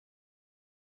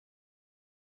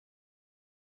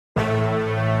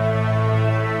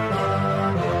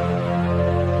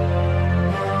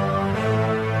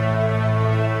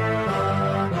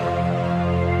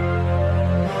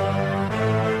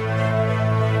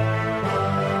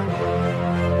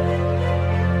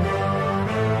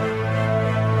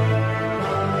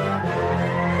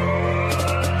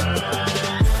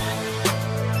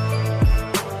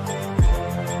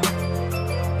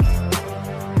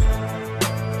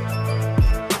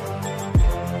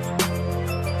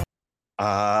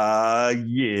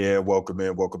Yeah, welcome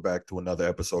in. Welcome back to another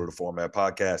episode of the Format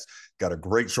Podcast. Got a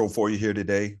great show for you here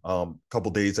today.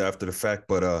 Couple days after the fact,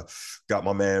 but got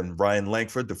my man Ryan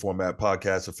Lankford, the Format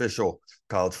Podcast official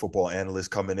college football analyst,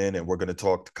 coming in, and we're going to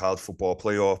talk the college football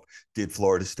playoff. Did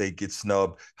Florida State get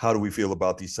snubbed? How do we feel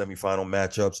about these semifinal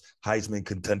matchups? Heisman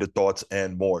contender thoughts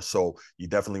and more. So you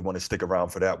definitely want to stick around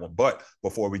for that one. But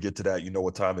before we get to that, you know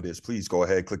what time it is. Please go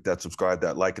ahead, click that subscribe,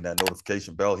 that like, and that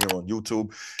notification bell here on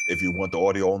YouTube. If you want the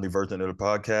audio only version of the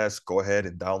podcast, go ahead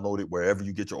and download it wherever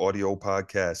you get your audio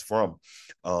podcast from.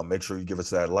 Make sure you give us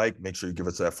that like, make sure you give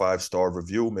us that 5-star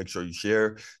review, make sure you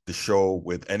share the show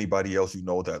with anybody else you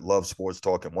know that loves sports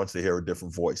talk and wants to hear a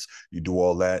different voice. You do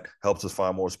all that, helps us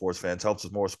find more sports fans, helps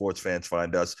us more sports fans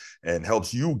find us, and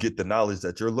helps you get the knowledge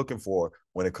that you're looking for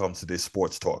when it comes to this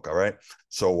sports talk. All right.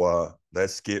 So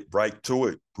let's get right to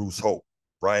it. Bruce Hope,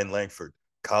 Ryan Lankford,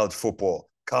 college football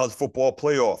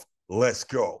playoff. Let's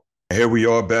go. Here we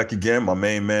are back again. My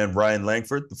main man, Ryan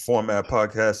Lankford, the Format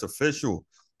Podcast official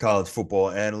college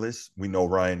football analyst. We know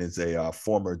Ryan is a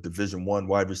former Division I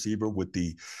wide receiver with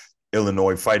the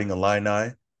Illinois Fighting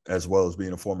Illini, as well as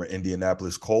being a former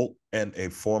Indianapolis Colt and a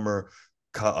former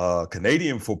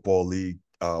Canadian Football League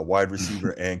wide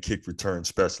receiver and kick return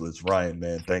specialist. Ryan,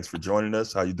 man, thanks for joining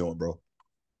us. How you doing, bro?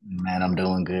 Man, I'm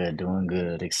doing good, doing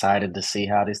good. Excited to see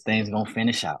how this thing's gonna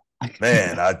finish out.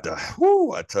 Man, I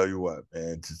tell you what,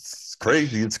 man, it's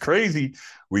crazy. It's crazy.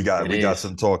 We got It we got is.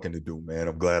 some talking to do, man.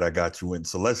 I'm glad I got you in.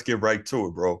 So let's get right to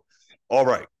it, bro. All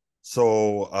right.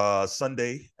 So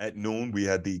Sunday at noon, we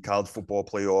had the college football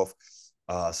playoff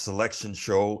selection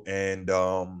show. And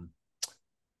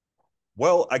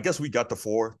well, I guess we got the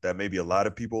four that maybe a lot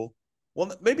of people,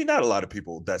 well, maybe not a lot of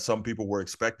people, that some people were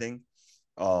expecting.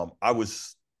 I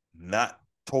was not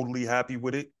totally happy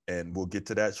with it, and we'll get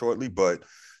to that shortly, but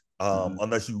Mhm.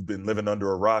 unless you've been living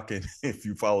under a rock and if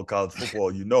you follow college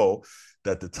football, you know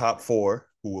that the top four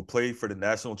who will play for the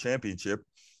national championship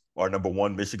are number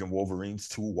one, Michigan Wolverines,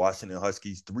 two, Washington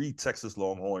Huskies, three, Texas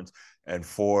Longhorns, and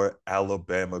four,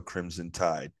 Alabama Crimson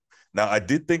Tide. Now, I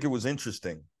did think it was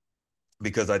interesting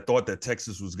because I thought that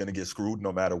Texas was going to get screwed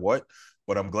no matter what.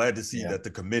 But I'm glad to see Yeah. that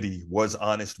the committee was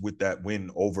honest with that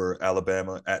win over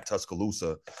Alabama at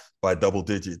Tuscaloosa by double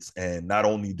digits. And not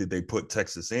only did they put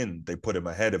Texas in, they put him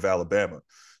ahead of Alabama.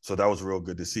 So that was real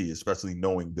good to see, especially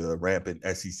knowing the rampant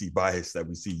SEC bias that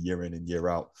we see year in and year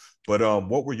out. But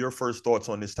what were your first thoughts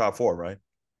on this top four, right?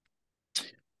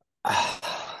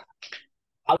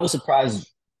 I was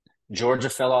surprised Georgia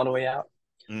fell all the way out.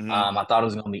 Mm-hmm. I thought it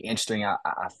was going to be interesting. I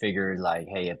figured like,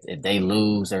 hey, if they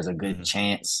lose, there's a good Mm-hmm.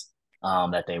 chance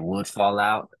that they would fall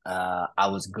out. I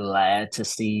was glad to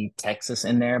see Texas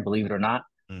in there, believe it or not.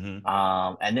 Mm-hmm.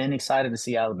 And then excited to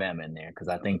see Alabama in there because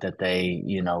I think that they,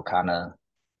 kind of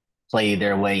played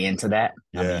their way into that.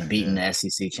 I Yeah, mean, beating yeah. the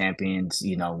SEC champions,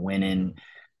 Mm-hmm. winning,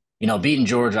 beating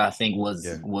Georgia, I think was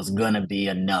Yeah. was gonna be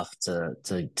enough to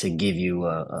give you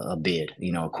a bid,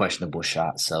 a questionable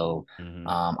shot. So Mm-hmm.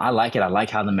 I like it. I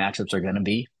like how the matchups are gonna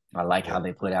be. I like how Yeah.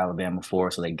 they put Alabama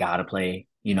forward, so they gotta play,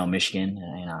 Michigan.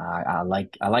 And I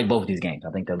like both of these games.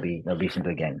 I think they'll be some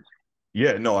good games.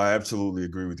 Yeah, no, I absolutely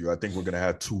agree with you. I think we're going to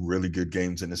have two really good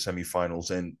games in the semifinals.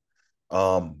 And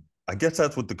I guess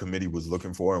that's what the committee was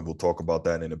looking for. And we'll talk about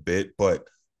that in a bit. But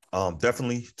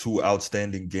definitely two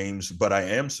outstanding games. But I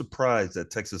am surprised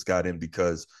that Texas got in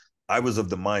because I was of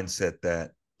the mindset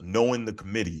that knowing the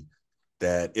committee,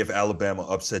 that if Alabama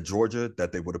upset Georgia,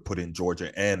 that they would have put in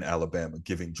Georgia and Alabama,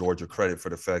 giving Georgia credit for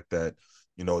the fact that,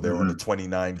 they're on a Hmm.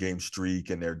 29 game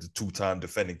streak and they're the two-time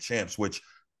defending champs, which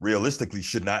realistically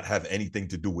should not have anything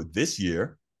to do with this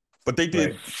year. But they Right.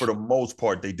 did, for the most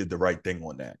part, they did the right thing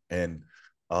on that. And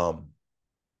um,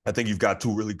 I think you've got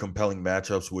two really compelling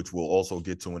matchups, which we'll also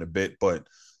get to in a bit. But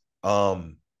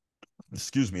um,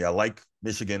 excuse me, I like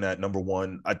Michigan at number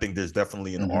one. I think there's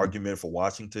definitely an Hmm. argument for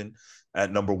Washington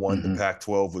at number one. The Hmm.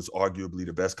 Pac-12 was arguably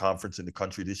the best conference in the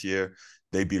country this year.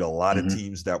 They beat a lot of Hmm.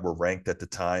 teams that were ranked at the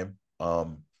time.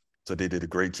 So they did a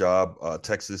great job.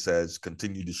 Texas has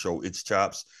continued to show its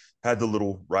chops. Had the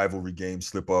little rivalry game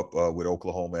slip up with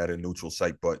Oklahoma at a neutral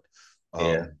site, but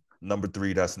Yeah. number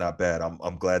three, that's not bad.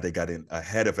 I'm glad they got in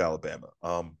ahead of Alabama.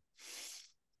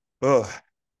 Uh,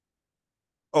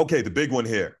 okay, the big one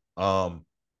here.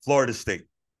 Florida State.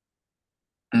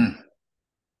 Mm.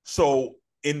 So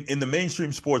in the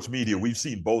mainstream sports media, we've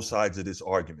seen both sides of this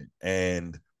argument,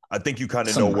 and I think you kind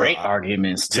of know Some where great I.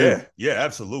 arguments too. Yeah, yeah,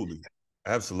 absolutely,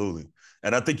 absolutely,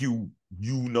 and I think you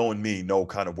knowing me know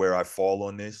kind of where I fall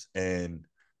on this, and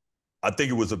I think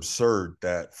it was absurd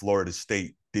that Florida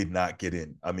State did not get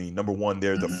in. I mean, number one,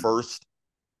 they're the Hmm. first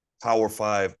Power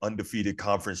Five undefeated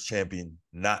conference champion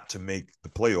not to make the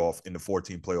playoff in the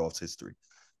 14 playoffs history.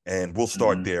 And we'll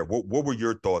start there. What were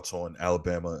your thoughts on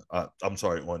Alabama? I'm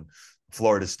sorry, on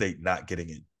Florida State not getting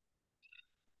in?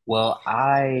 Well,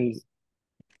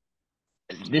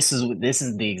 this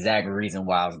is the exact reason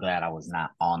why I was glad I was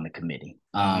not on the committee.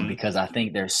 Because I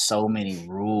think there's so many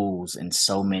rules and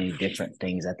so many different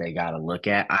things that they got to look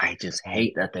at. I just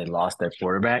hate that they lost their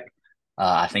quarterback.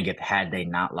 I think if had they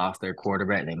not lost their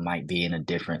quarterback, they might be in a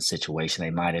different situation. They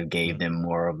might have gave them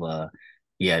more of a,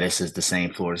 yeah, this is the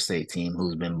same Florida State team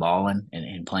who's been balling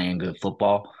and playing good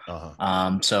football.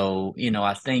 So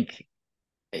I think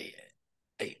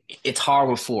it's hard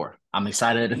with four. I'm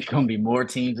excited that there's going to be more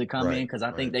teams that come in because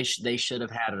I think they should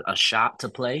have had a shot to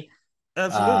play.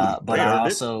 Absolutely, But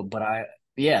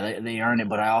they earned it.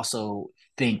 But I also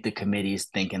think the committee is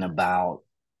thinking about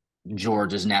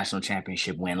Georgia's national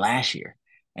championship win last year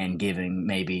and giving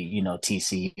maybe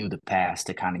TCU the pass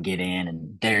to kind of get in,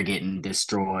 and they're getting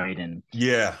destroyed. And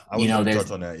yeah, I was going to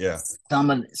touch on that. Yeah,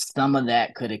 some of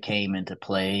that could have came into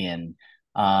play, and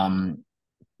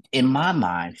in my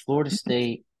mind, Florida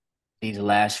State these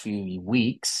last few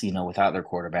weeks, without their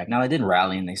quarterback. Now they didn't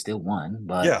rally and they still won,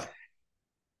 but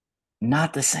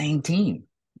not the same team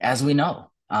as we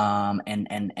know.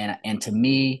 And to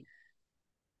me,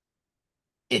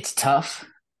 it's tough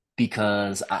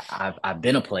because I've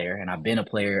been a player and I've been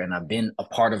a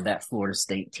part of that Florida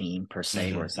State team per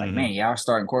se, where it's like, man, our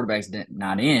starting quarterback's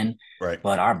not in,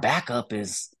 but our backup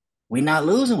is. We're not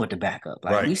losing with the backup.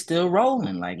 Like we still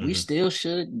rolling. Like we still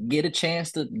should get a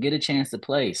chance to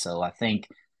play. So I think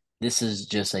this is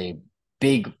just a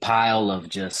big pile of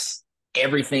just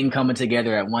everything coming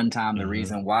together at one time. The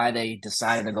reason why they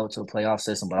decided to go to a playoff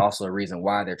system, but also a reason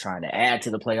why they're trying to add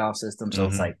to the playoff system. So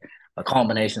it's like a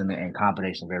combination and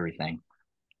combination of everything.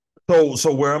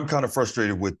 So where I'm kind of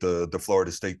frustrated with the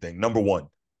Florida State thing. Number one,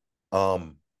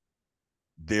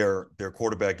 their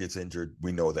quarterback gets injured.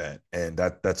 We know that, and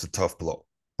that's a tough blow.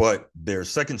 But their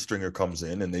second stringer comes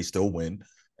in and they still win,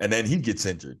 and then he gets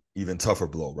injured. Even tougher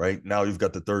blow, right? Now you've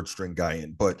got the third string guy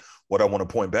in. But what I want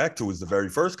to point back to is the very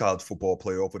first college football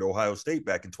playoff with Ohio State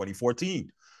back in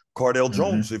 2014. Cardale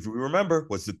Jones, if we remember,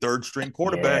 was the third string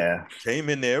quarterback. Came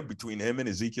in there between him and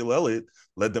Ezekiel Elliott,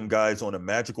 led them guys on a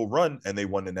magical run, and they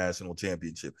won the national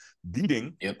championship,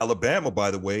 beating Alabama, by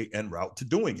the way, en route to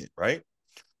doing it, right?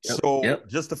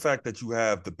 Just the fact that you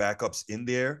have the backups in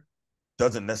there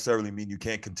doesn't necessarily mean you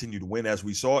can't continue to win, as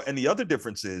we saw. And the other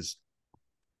difference is,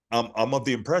 I'm of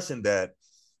the impression that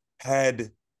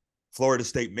had Florida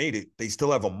State made it, they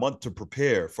still have a month to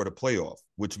prepare for the playoff,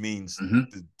 which means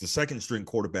the second string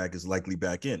quarterback is likely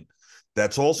back in.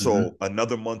 That's also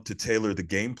another month to tailor the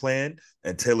game plan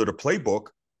and tailor the playbook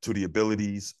to the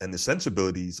abilities and the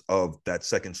sensibilities of that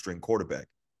second string quarterback.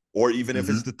 Or even if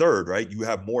it's the third, right? You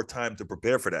have more time to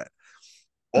prepare for that.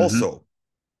 Also,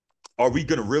 are we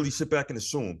going to really sit back and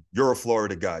assume you're a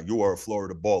Florida guy, you are a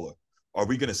Florida baller? Are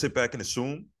we going to sit back and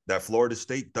assume that Florida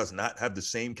State does not have the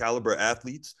same caliber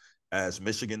athletes as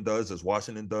Michigan does, as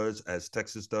Washington does, as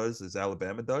Texas does, as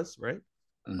Alabama does, right?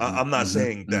 I'm not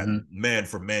saying that man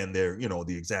for man they're,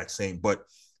 the exact same, but,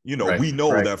 we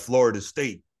know that Florida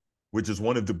State, which is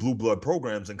one of the blue blood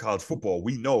programs in college football,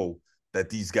 we know that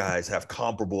these guys have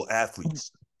comparable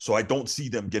athletes. So I don't see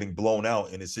them getting blown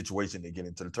out in a situation they get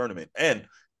into the tournament. And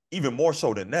even more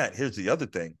so than that, here's the other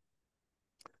thing.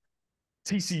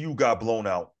 TCU got blown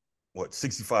out,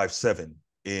 65-7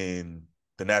 in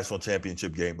the national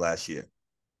championship game last year.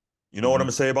 You know what I'm going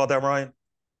to say about that, Ryan?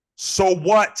 So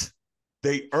what?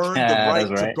 They earned the right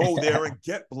to go there and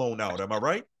get blown out. Am I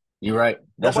right? You're right.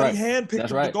 That's Nobody handpicked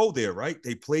them to go there, right?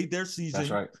 They played their season.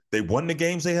 That's right. They won the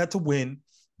games they had to win.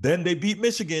 Then they beat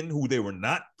Michigan, who they were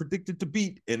not predicted to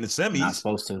beat in the semis. Not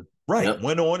supposed to. Right.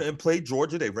 Went on and played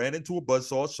Georgia. They ran into a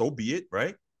buzzsaw. So be it,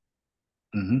 right?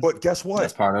 But guess what?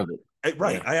 That's part of it.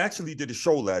 Right. I actually did a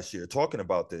show last year talking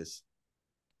about this.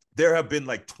 There have been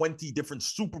like 20 different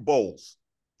Super Bowls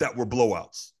that were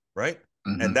blowouts, right?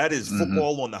 And that is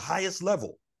football on the highest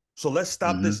level. So let's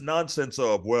stop this nonsense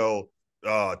of,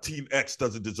 Team X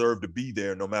doesn't deserve to be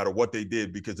there no matter what they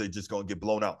did because they're just going to get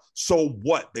blown out. So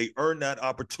what? They earned that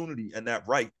opportunity and that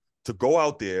right to go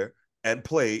out there and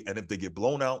play. And if they get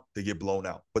blown out, they get blown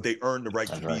out. But they earn the right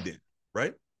to be there,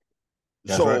 right?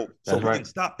 So we can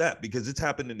stop that because it's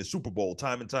happened in the Super Bowl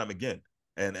time and time again.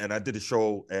 And I did a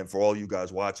show, and for all you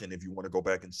guys watching, if you want to go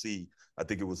back and see, I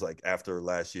think it was like after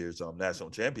last year's national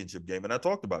championship game, and I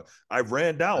talked about it. I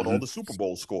ran down all the Super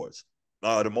Bowl scores.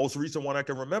 The most recent one I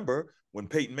can remember, when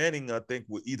Peyton Manning, I think,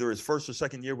 either his first or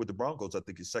second year with the Broncos, I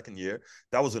think his second year,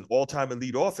 that was an all-time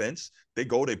elite offense. They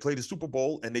play the Super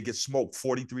Bowl, and they get smoked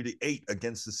 43-8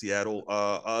 against the Seattle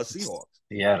Seahawks.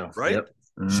 Seattle, right?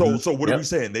 Yep. So what are we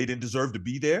saying? They didn't deserve to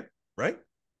be there, right?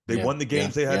 They won the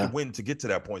games they had to win to get to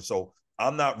that point. So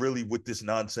I'm not really with this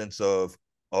nonsense of,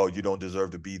 oh, you don't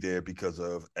deserve to be there because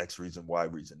of X reason, Y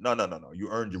reason. No. You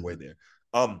earned your way there.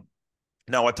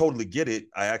 Now I totally get it.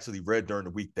 I actually read during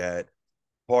the week that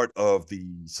part of the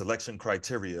selection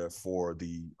criteria for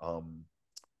the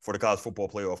college football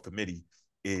playoff committee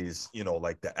is,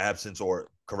 like the absence, or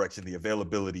correction, the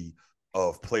availability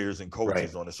of players and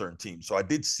coaches on a certain team. So I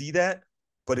did see that,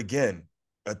 but again,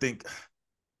 I think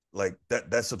like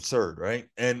that's absurd, right?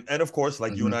 And of course,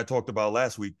 like you and I talked about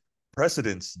last week,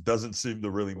 precedence doesn't seem to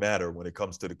really matter when it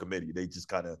comes to the committee. They just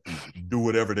kind of do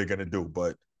whatever they're going to do.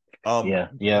 But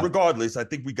regardless, I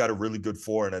think we got a really good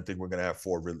 4, and I think we're going to have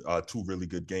 2 really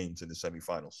good games in the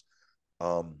semifinals.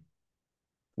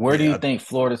 Where do you think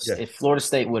Florida, if Florida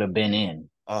State would have been in?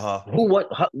 What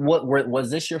was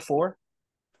this your 4?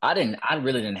 I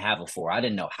really didn't have a 4. I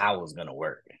didn't know how it was going to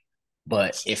work.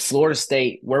 But if Florida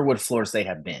State, where would Florida State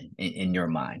have been in your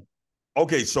mind?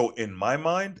 Okay, so in my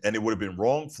mind, and it would have been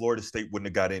wrong, Florida State wouldn't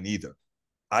have got in either.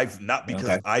 Not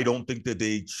because I don't think that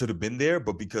they should have been there,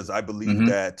 but because I believe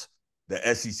that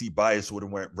the SEC bias would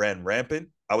have ran rampant.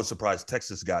 I was surprised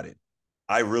Texas got in.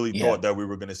 I really thought that we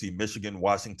were going to see Michigan,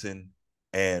 Washington,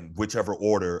 and whichever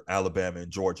order, Alabama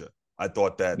and Georgia. I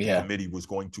thought that the committee was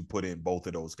going to put in both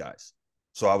of those guys.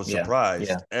 So I was surprised.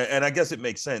 Yeah. And I guess it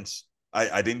makes sense.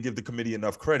 I didn't give the committee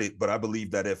enough credit, but I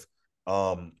believe that if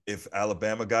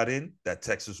Alabama got in, that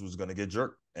Texas was going to get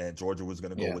jerked and Georgia was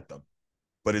going to go with them.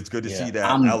 But it's good to see that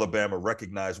Alabama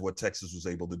recognized what Texas was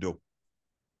able to do.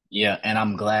 Yeah, and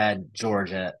I'm glad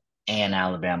Georgia and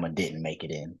Alabama didn't make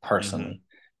it in personally.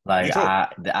 Like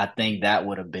I think that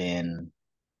would have been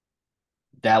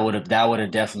that would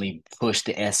have definitely pushed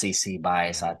the SEC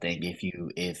bias. I think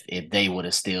if they would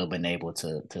have still been able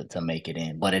to make it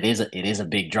in, but it is a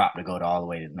big drop to go all the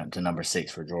way to number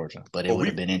 6 for Georgia. But it would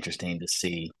have been interesting to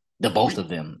see both of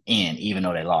them in, even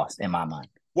though they lost. In my mind,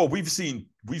 well, we've seen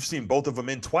both of them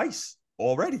in twice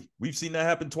already. We've seen that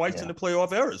happen twice in the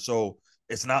playoff era. So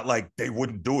it's not like they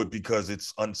wouldn't do it because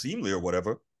it's unseemly or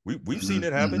whatever. We've seen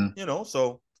it happen,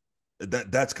 So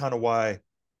that's kind of why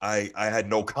I had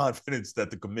no confidence that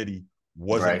the committee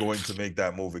wasn't going to make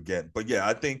that move again. But yeah,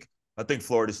 I think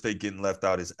Florida State getting left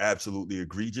out is absolutely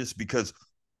egregious because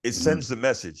it sends the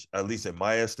message, at least in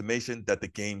my estimation, that the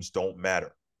games don't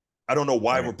matter. I don't know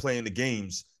why we're playing the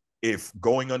games if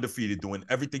going undefeated, doing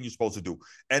everything you're supposed to do.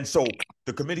 And so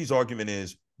the committee's argument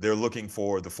is they're looking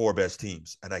for the 4 best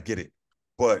teams, and I get it.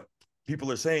 But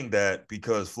people are saying that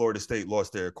because Florida State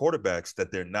lost their quarterbacks,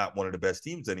 that they're not one of the best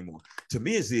teams anymore. To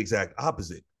me, it's the exact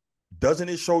opposite. Doesn't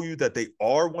it show you that they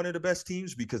are one of the best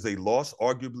teams because they lost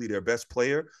arguably their best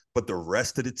player, but the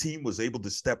rest of the team was able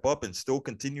to step up and still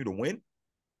continue to win?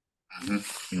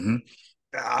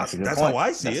 That's how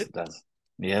I see it.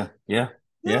 Yeah.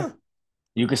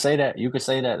 You could say that.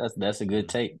 That's a good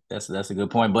take. That's a good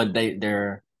point. But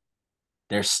they're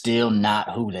still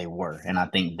not who they were, and I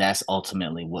think that's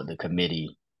ultimately what the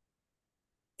committee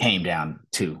came down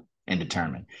to and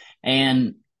determined.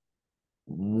 And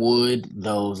would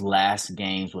those last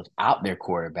games without their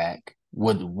quarterback,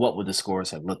 what would the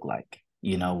scores have looked like?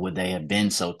 Would they have been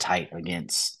so tight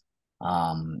against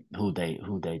who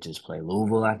they just played?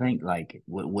 Louisville, I think. Like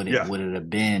would it have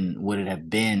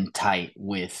been tight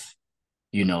with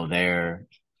their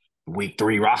week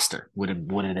 3 roster? Would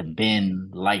it have been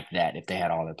like that if they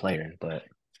had all their players? But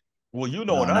well, I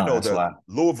know that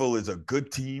Louisville is a good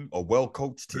team, a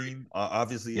well-coached team,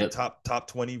 obviously a top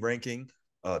 20 ranking.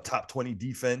 Top 20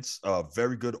 defense,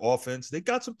 very good offense. They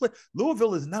got some play.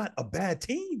 Louisville is not a bad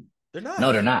team. They're not.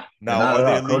 No, they're not. Now, are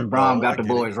they elite? Coach Brown got the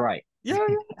boys right. Yeah,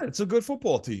 it's a good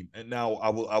football team. And now I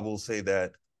will say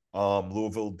that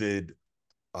Louisville did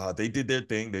they did their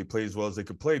thing. They played as well as they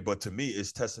could play. But to me,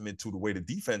 it's testament to the way the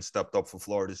defense stepped up for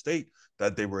Florida State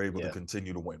that they were able to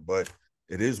continue to win. But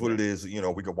it is what it is.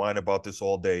 We could whine about this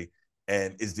all day.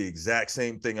 And it's the exact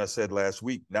same thing I said last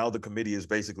week. Now the committee is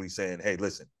basically saying, hey,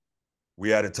 listen, we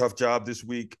had a tough job this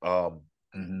week.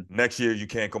 Next year, you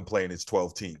can't complain. It's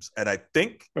 12 teams. And I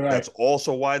think that's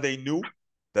also why they knew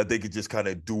that they could just kind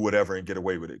of do whatever and get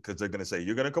away with it. Because they're going to say,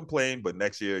 you're going to complain, but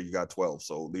next year you got 12.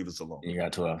 So leave us alone. You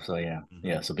got 12. So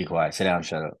yeah. So be quiet. Sit down and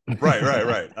shut up. Right.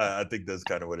 I think that's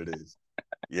kind of what it is.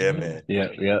 Yeah, man.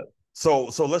 Yeah. So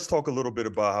let's talk a little bit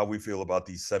about how we feel about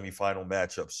these semifinal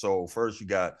matchups. So first you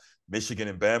got Michigan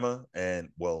and Bama. And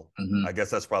I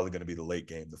guess that's probably going to be the late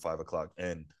game, the 5 o'clock.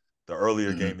 And The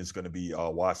earlier game is going to be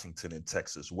Washington and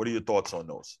Texas. What are your thoughts on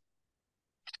those?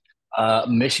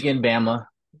 Michigan, Bama,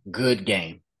 good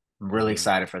game. I'm really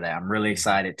excited for that. I'm really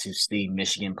excited to see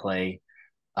Michigan play.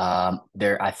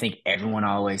 I think everyone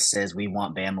always says we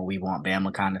want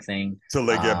Bama kind of thing. Till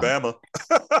they get Bama.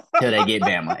 Till they get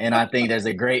Bama. And I think there's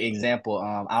a great example.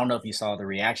 I don't know if you saw the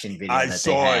reaction video that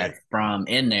they had from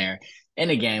in there. And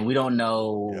again, we don't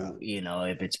know,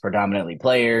 if it's predominantly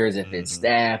players, if it's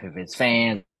staff, if it's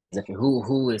fans,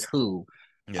 who is who.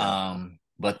 Yeah.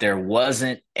 But there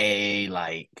wasn't a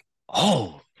like,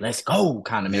 oh, let's go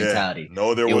kind of mentality.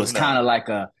 No, there was kind of like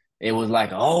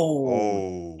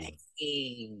oh,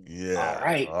 yeah. All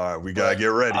right, we gotta get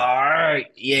ready. All right,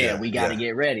 we got to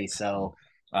get ready. So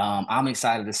I'm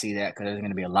excited to see that because there's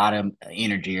going to be a lot of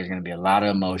energy. There's going to be a lot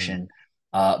of emotion.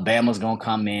 Bama's going to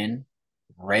come in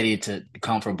ready to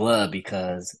come for blood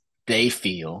because they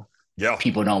feel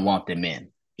people don't want them in,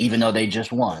 even though they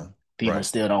just won. People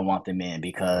still don't want them in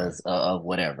because of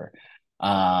whatever.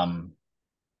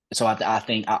 So I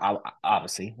think I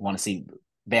obviously want to see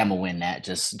Bama win that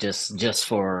just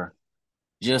for.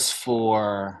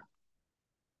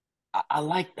 I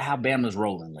like how Bama's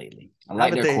rolling lately. I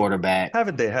like their quarterback.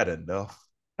 Haven't they had enough?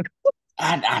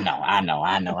 I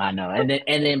know.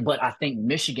 And then, but I think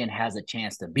Michigan has a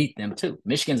chance to beat them too.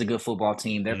 Michigan's a good football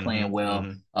team. They're playing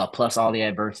well. Plus all the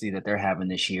adversity that they're having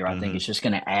this year. I think it's just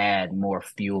going to add more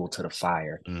fuel to the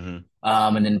fire. And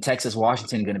then Texas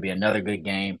Washington going to be another good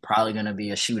game. Probably going to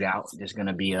be a shootout. There's going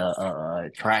to be a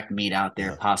track meet out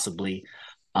there possibly.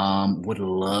 Would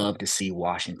love to see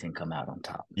Washington come out on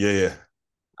top. Yeah.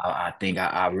 I think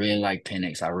I really like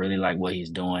Penix. I really like what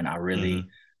he's doing. I really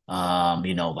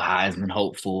Heisman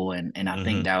hopeful, and I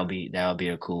think that'll be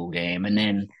a cool game. And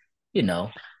then,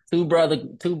 two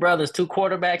brothers, two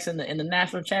quarterbacks in the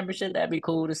national championship. That'd be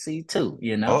cool to see too.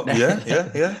 Oh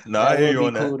yeah. No, I hear you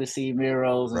on that. Cool to see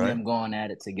Miros and them going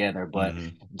at it together. But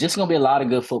just gonna be a lot of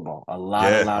good football. A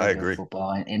lot of good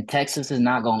football. And Texas is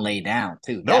not gonna lay down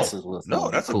too. That's a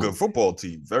good football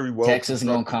team. Very well. Texas is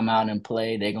gonna come out and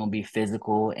play. They're gonna be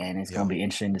physical, and it's gonna be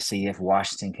interesting to see if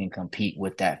Washington can compete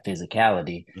with that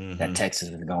physicality that Texas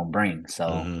is gonna bring.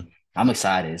 So I'm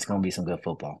excited. It's gonna be some good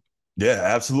football. Yeah,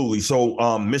 absolutely.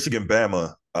 So Michigan,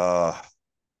 Bama, I'm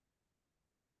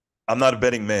not a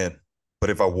betting man, but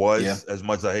if I was, as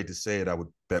much as I hate to say it, I would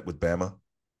bet with Bama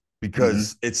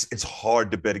because it's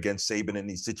hard to bet against Saban in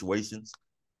these situations.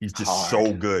 He's just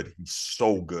so good. He's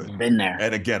so good. Been there.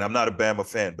 And again, I'm not a Bama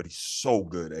fan, but he's so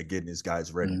good at getting his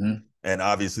guys ready. And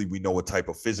obviously we know what type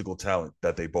of physical talent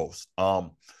that they boast.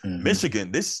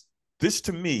 Michigan, this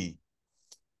to me,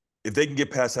 if they can get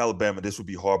past Alabama, this would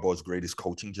be Harbaugh's greatest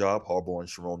coaching job, Harbaugh and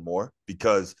Sharon Moore,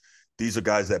 because these are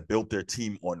guys that built their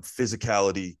team on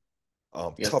physicality,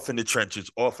 tough in the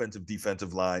trenches, offensive,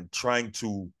 defensive line, trying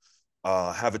to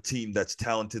have a team that's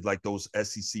talented like those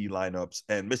SEC lineups.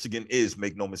 And Michigan is,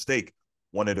 make no mistake,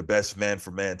 one of the best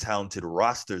man-for-man talented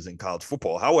rosters in college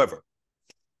football. However,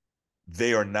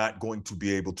 they are not going to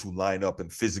be able to line up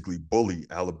and physically bully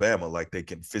Alabama like they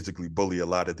can physically bully a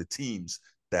lot of the teams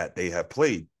that they have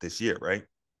played this year, right?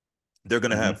 They're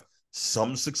going to have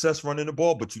some success running the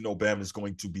ball, but Bama is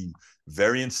going to be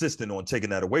very insistent on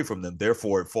taking that away from them.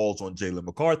 Therefore, it falls on Jalen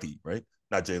McCarthy, right?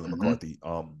 Not Jalen McCarthy.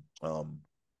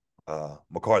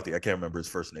 McCarthy. I can't remember his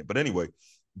first name. But anyway,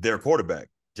 their quarterback,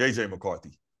 JJ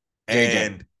McCarthy.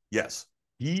 And yes,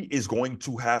 he is going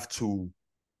to have to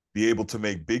be able to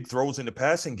make big throws in the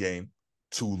passing game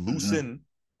to loosen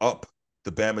up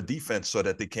the Bama defense so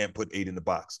that they can't put 8 in the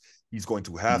box. He's going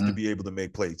to have to be able to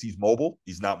make plays. He's mobile.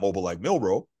 He's not mobile like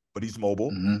Milroe, but he's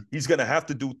mobile. He's going to have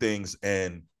to do things.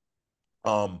 And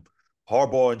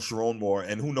Harbaugh and Sharon Moore,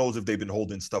 and who knows if they've been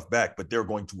holding stuff back, but they're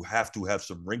going to have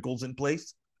some wrinkles in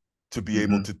place to be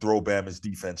able to throw Bama's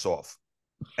defense off.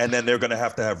 And then they're going to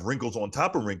have wrinkles on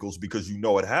top of wrinkles because at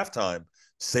halftime,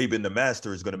 Saban the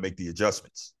master is going to make the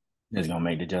adjustments. He's going to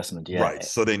make the adjustments, yeah. Right.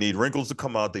 So they need wrinkles to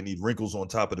come out. They need wrinkles on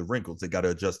top of the wrinkles. They got to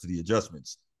adjust to the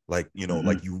adjustments. Like,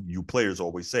 like you players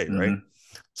always say, right?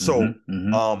 So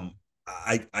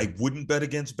I wouldn't bet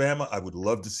against Bama. I would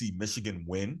love to see Michigan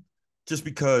win just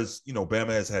because, Bama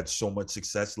has had so much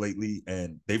success lately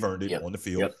and they've earned it on the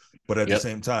field. But at the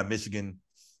same time, Michigan,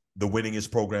 the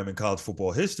winningest program in college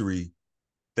football history,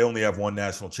 they only have one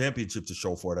national championship to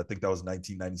show for it. I think that was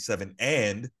 1997,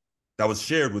 and that was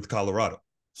shared with Colorado.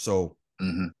 So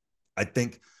I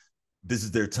think this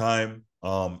is their time.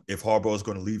 If Harbaugh is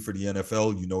going to leave for the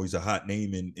NFL, he's a hot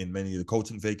name in many of the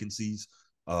coaching vacancies.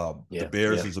 The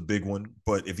Bears is a big one.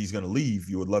 But if he's going to leave,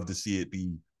 you would love to see it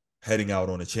be heading out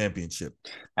on a championship.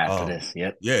 After this,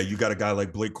 Yeah, you got a guy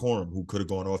like Blake Corum who could have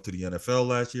gone off to the NFL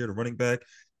last year, the running back.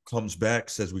 comes back,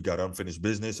 says we got unfinished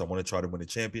business. I want to try to win a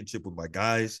championship with my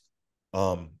guys.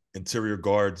 Interior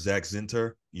guard Zach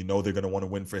Zinter, they're going to want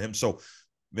to win for him. So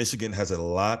Michigan has a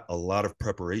lot of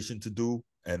preparation to do,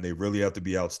 and they really have to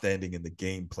be outstanding in the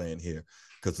game plan here.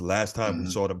 Because the last time we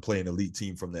saw them play an elite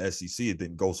team from the SEC, it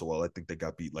didn't go so well. I think they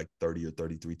got beat like 30 or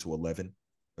 33-11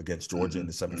 against Georgia in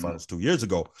the semifinals 2 years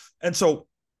ago. And so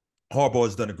Harbaugh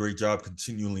has done a great job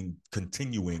continuing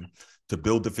to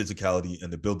build the physicality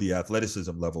and to build the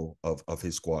athleticism level of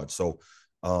his squad. So,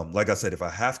 like I said, if I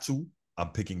have to, I'm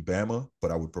picking Bama,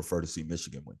 but I would prefer to see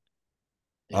Michigan win.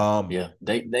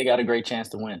 They got a great chance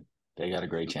to win. They got a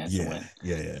great chance to win.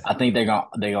 Yeah. I think they're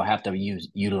gonna have to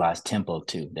utilize tempo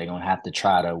too. They're gonna have to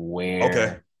try to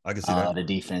wear I can see that. The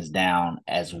defense down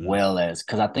as well as,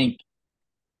 because I think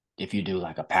if you do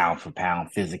like a pound for pound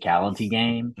physicality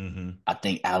game, I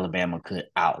think Alabama could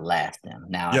outlast them.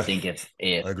 Now, I think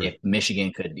if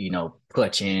Michigan could,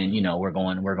 put in, we're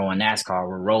going NASCAR,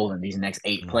 we're rolling. These next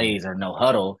 8 plays are no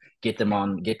huddle. Get them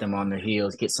on their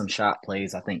heels, get some shot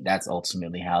plays. I think that's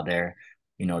ultimately how they're,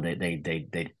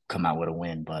 they come out with a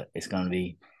win. But it's gonna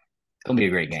be a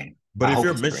great game. But if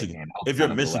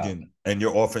you're Michigan and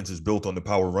your offense is built on the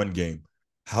power run game,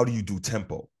 how do you do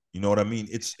tempo? You know what I mean?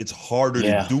 It's harder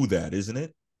to do that, isn't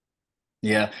it?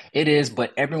 Yeah, it is.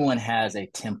 But everyone has a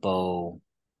tempo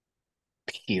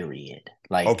period.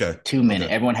 Like 2 minutes.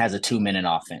 Okay. Everyone has a 2-minute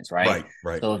offense, right?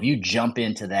 Right. So if you jump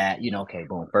into that, okay,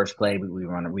 boom, first play,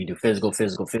 we do physical.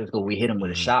 We hit them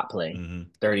with a shot play,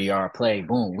 30-yard play,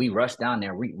 boom, we rush down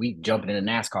there. We jumping into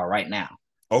NASCAR right now.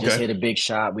 Okay. Just hit a big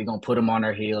shot. We're gonna put them on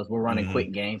their heels. We're running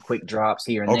quick game, quick drops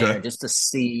here and there, just to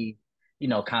see,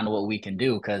 kind of what we can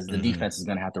do, because the defense is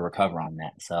gonna have to recover on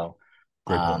that. So,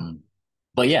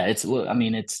 but yeah, there's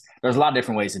a lot of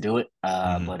different ways to do it.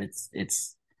 But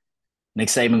it's Nick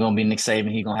Saban gonna be Nick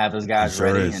Saban. He gonna have his guys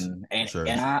ready, and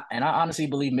I honestly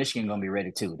believe Michigan gonna be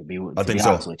ready too. To be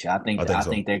honest with you, I think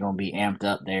they're gonna be amped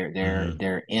up.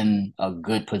 They're in a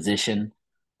good position.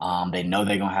 They know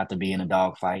they're gonna have to be in a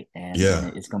dogfight, and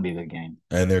it's gonna be a good game.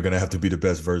 And they're gonna have to be the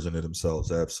best version of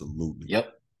themselves. Absolutely.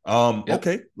 Yep.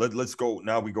 Okay. Let's go.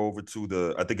 Now we go over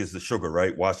to I think it's the Sugar,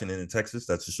 right? Washington and Texas.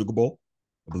 That's the Sugar Bowl.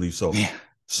 I believe so. Yeah.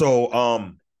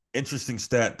 So, interesting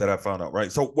stat that I found out,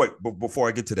 right? So wait, but before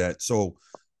I get to that, so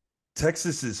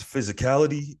Texas's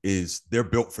physicality is they're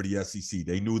built for the SEC.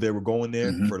 They knew they were going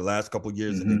there for the last couple of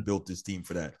years, and they built this team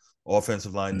for that.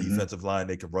 Offensive line, defensive line,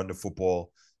 they can run the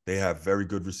football. They have very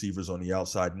good receivers on the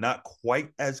outside. Not quite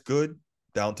as good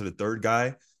down to the third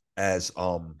guy as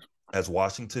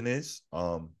Washington is,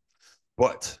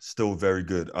 but still very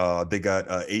good. They got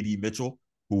A.D. Mitchell,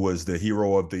 who was the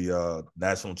hero of the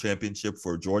national championship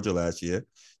for Georgia last year.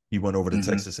 He went over to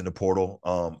Texas in the portal.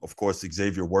 Of course,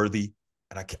 Xavier Worthy.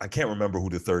 And I can't remember who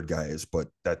the third guy is, but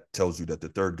that tells you that the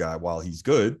third guy, while he's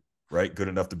good, right, good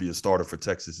enough to be a starter for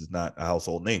Texas, is not a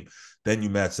household name. Then you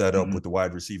match that up with the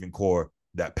wide receiving core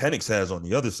that Penix has on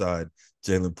the other side,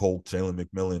 Jalen Polk, Jalen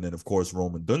McMillan, and, of course,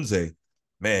 Roman Dunze.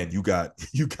 Man, you got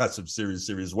some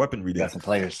serious weaponry there. Got some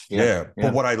players. Yeah.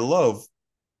 But what I love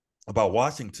about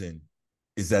Washington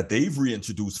is that they've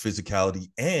reintroduced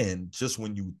physicality, and just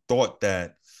when you thought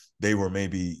that they were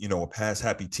maybe, a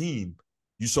pass-happy team,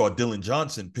 you saw Dylan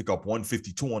Johnson pick up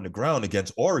 152 on the ground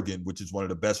against Oregon, which is one of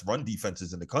the best run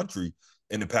defenses in the country,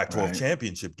 in the Pac-12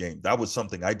 championship game. That was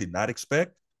something I did not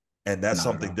expect, and that's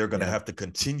something they're going to have to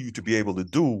continue to be able to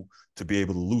do to be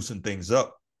able to loosen things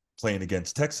up playing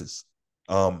against Texas.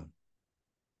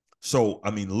 So,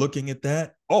 looking at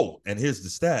that, and here's the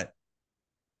stat.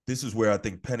 This is where I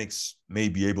think Penix may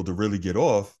be able to really get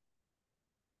off.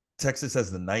 Texas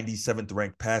has the 97th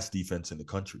ranked pass defense in the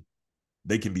country.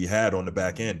 They can be had on the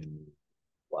back end.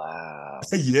 Wow.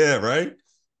 Yeah, right?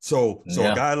 So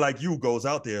a guy like you goes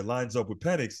out there, lines up with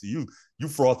Penix, you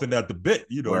frothing at the bit,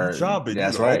 you chomping.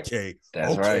 That's right. Okay.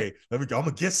 Right. I'm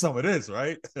gonna get some of this,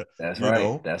 right? That's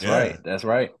right. That's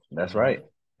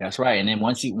right. And then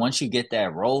once you get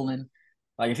that rolling,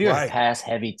 like if you're a pass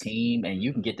heavy team and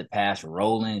you can get the pass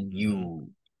rolling, you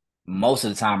most of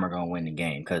the time are gonna win the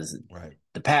game, because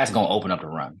the pass is gonna open up the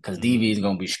run, because DB is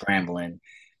gonna be scrambling.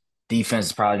 Defense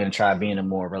is probably going to try being a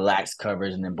more relaxed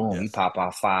coverage, and then boom, you pop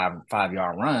off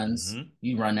 5-yard runs.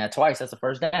 You run that twice, that's a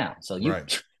first down. So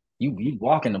you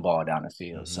walking the ball down the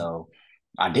field. So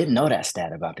I didn't know that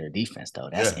stat about their defense, though.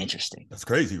 That's interesting. That's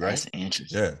crazy, right? That's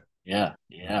interesting. Yeah.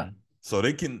 So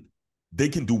they can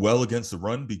do well against the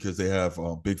run because they have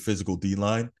big physical D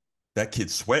line. That kid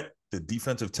Sweat, the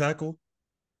defensive tackle,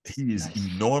 he is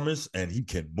enormous and he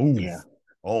can move. Yeah.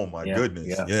 Oh my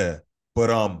goodness. Yeah.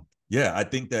 But I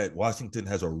think that Washington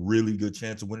has a really good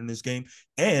chance of winning this game.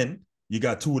 And, you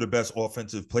got two of the best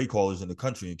offensive play callers in the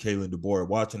country, in Kalen DeBoer at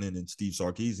Washington and Steve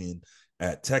Sarkisian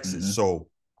at Texas. Mm-hmm. So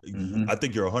I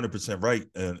think you're 100% right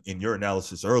in your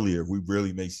analysis earlier. We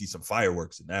really may see some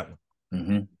fireworks in that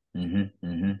one.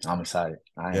 I'm excited.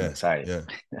 I am excited.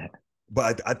 Yeah.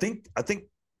 But I think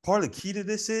part of the key to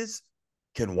this is,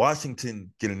 can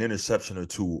Washington get an interception or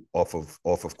two off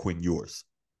of Quinn Ewers?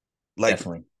 Like,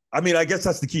 definitely. I mean, I guess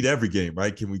that's the key to every game,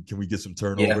 right? Can we get some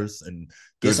turnovers and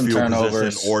good field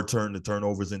position, or turn the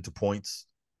turnovers into points?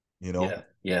 You know?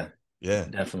 Yeah.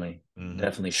 Definitely.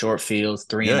 Definitely short fields,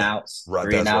 3 and outs. Right.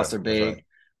 3 and outs are big.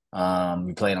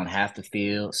 We played on half the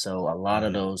field, so a lot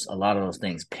of those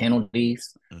things,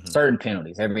 penalties, certain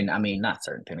penalties. Not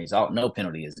certain penalties. No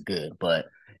penalty is good, but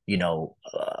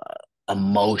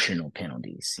emotional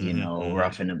penalties.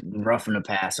 Roughing the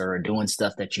passer or doing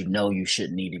stuff that you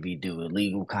shouldn't need to be doing,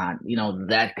 illegal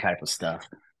that type of stuff.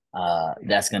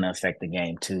 That's going to affect the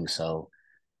game too. So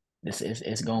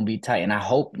it's going to be tight, and I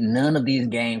hope none of these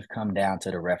games come down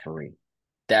to the referee.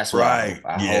 That's what I hope.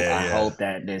 I hope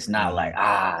that it's not like,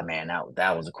 man,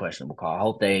 that was a questionable call. I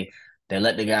hope they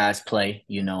let the guys play,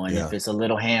 and if it's a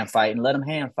little hand fighting, let them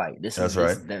hand fight.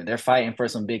 They're fighting for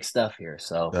some big stuff here.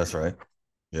 So that's right.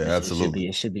 Yeah, absolutely.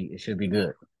 It should be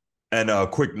good. And a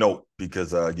quick note,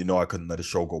 because I couldn't let a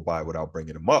show go by without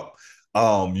bringing them up.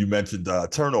 You mentioned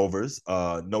turnovers.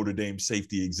 Notre Dame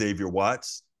safety Xavier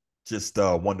Watts just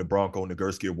won the Bronco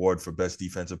Nagurski Award for best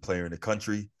defensive player in the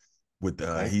country. With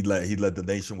he led the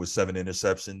nation with 7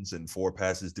 interceptions and 4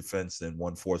 passes defense and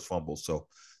 1 forced fumble. So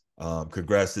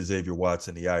congrats to Xavier Watts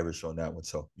and the Irish on that one.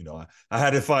 So I had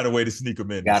to find a way to sneak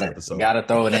him in this episode. Got to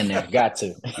throw it in there. Got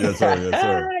to. Yes,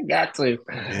 sir. Got to.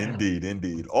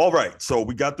 Indeed. All right. So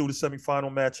we got through the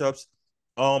semifinal matchups.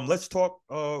 Let's talk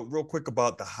real quick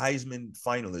about the Heisman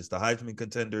finalists, the Heisman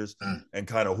contenders, and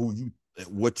kind of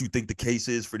what you think the case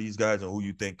is for these guys and who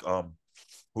you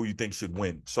think should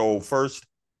win. So first,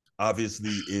 obviously,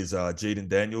 is Jaden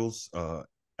Daniels,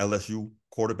 LSU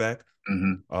quarterback.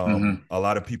 A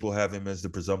lot of people have him as the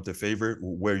presumptive favorite.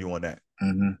 Where are you on that?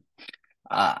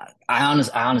 I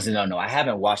honestly don't know. I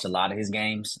haven't watched a lot of his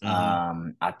games.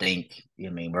 I think,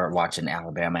 we're watching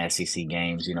Alabama SEC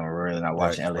games. We're really not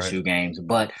watching LSU games.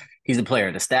 But he's a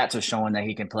player. The stats are showing that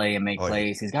he can play and make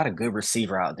plays. He's got a good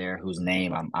receiver out there whose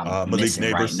name I'm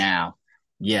missing right now.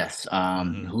 Yes,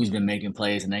 who's been making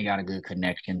plays, and they got a good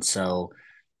connection. So,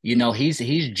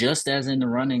 he's just as in the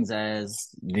runnings as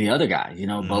the other guys,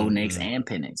 Bo Nix and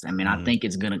Penix. I think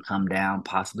it's going to come down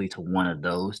possibly to one of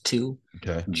those two,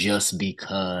 just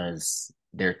because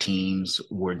their teams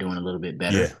were doing a little bit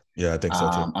better. Yeah, I think so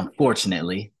too.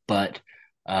 Unfortunately, but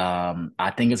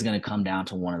I think it's going to come down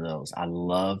to one of those. I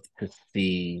love to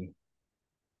see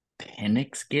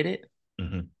Penix get it,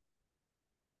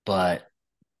 but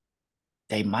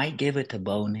they might give it to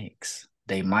Bo Nix.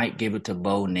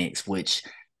 Which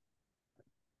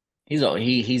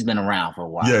he's been around for a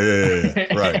while. Yeah.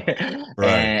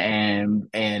 Right.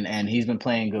 And he's been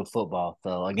playing good football.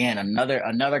 So again,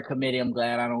 another committee I'm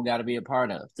glad I don't got to be a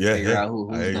part of to figure out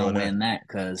who's going to win that.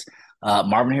 Because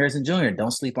Marvin Harrison Jr.,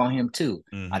 don't sleep on him too.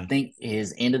 I think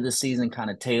his end of the season kind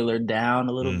of tailored down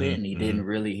a little bit, and he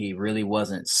really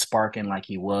wasn't sparking like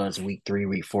he was week 3,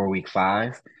 week 4, week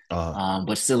 5.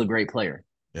 But still a great player.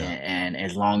 Yeah. And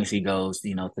as long as he goes,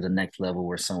 to the next level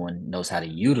where someone knows how to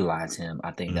utilize him,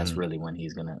 I think that's really when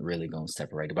he's gonna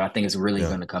separate it. But I think it's really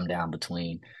going to come down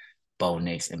between Bo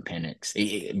Nix and Penix.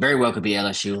 It very well could be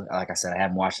LSU. Like I said, I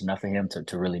haven't watched enough of him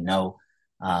to really know,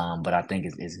 but I think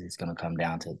it's going to come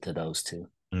down to those two.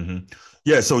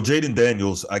 Yeah. So Jaden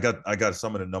Daniels, I got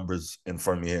some of the numbers in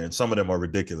front of me here, and some of them are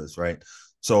ridiculous, right?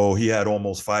 So he had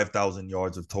almost 5,000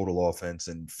 yards of total offense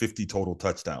and 50 total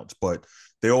touchdowns, but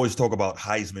they always talk about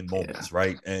Heisman moments,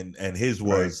 right? And his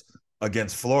was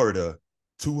against Florida,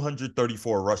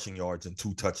 234 rushing yards and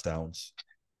 2 touchdowns.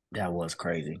 That was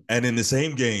crazy. And in the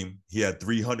same game, he had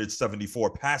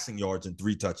 374 passing yards and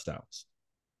 3 touchdowns.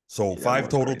 So 5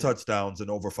 total touchdowns and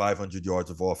over 500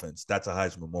 yards of offense. That's a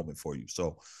Heisman moment for you.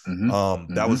 So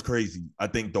that was crazy. I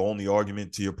think the only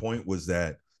argument to your point was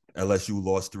that LSU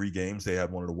lost 3 games. They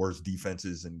had one of the worst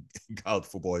defenses in college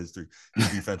football history. His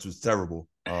defense was terrible.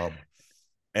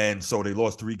 And so they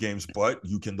lost 3 games, but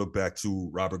you can look back to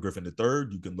Robert Griffin III.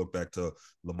 You can look back to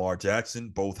Lamar Jackson,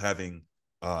 both having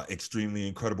extremely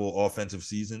incredible offensive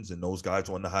seasons, and those guys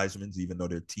won the Heismans, even though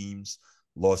their teams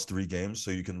lost 3 games.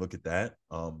 So you can look at that.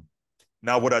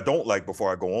 Now, what I don't like before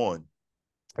I go on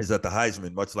is that the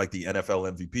Heisman, much like the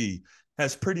NFL MVP,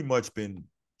 has pretty much been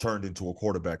turned into a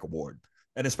quarterback award.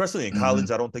 And especially in college,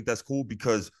 I don't think that's cool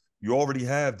because you already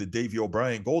have the Davey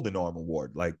O'Brien Golden Arm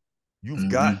Award. Like,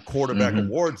 you've got quarterback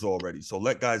awards already. So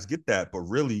let guys get that. But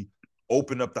really,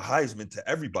 open up the Heisman to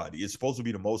everybody. It's supposed to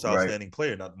be the most outstanding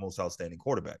player, not the most outstanding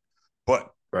quarterback.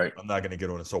 But I'm not going to get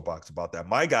on a soapbox about that.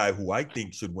 My guy who I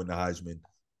think should win the Heisman,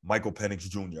 Michael Penix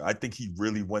Jr. I think he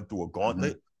really went through a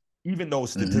gauntlet, even though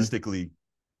statistically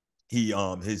he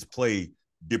his play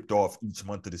dipped off each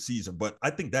month of the season. But I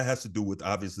think that has to do with,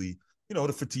 obviously,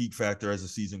 the fatigue factor as the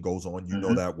season goes on. You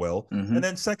know that well. And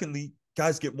then secondly,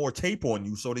 guys get more tape on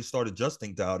you, so they start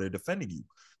adjusting to how they're defending you.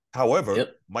 However,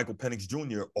 Michael Penix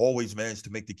Jr. always managed to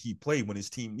make the key play when his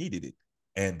team needed it.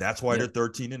 And that's why they're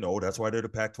 13-0. That's why they're the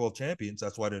Pac-12 champions.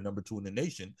 That's why they're number 2 in the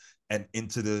nation and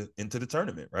into the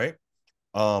tournament, right?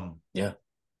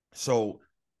 So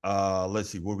let's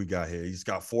see what we got here. He's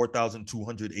got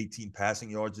 4,218 passing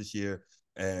yards this year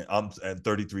and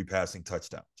 33 passing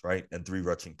touchdowns, right? And 3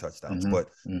 rushing touchdowns. But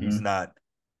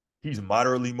he's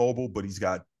moderately mobile, but he's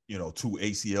got 2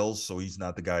 ACLs, so he's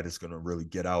not the guy that's going to really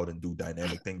get out and do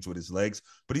dynamic things with his legs,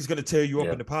 but he's going to tear you up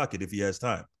in the pocket if he has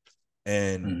time.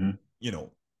 And,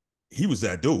 he was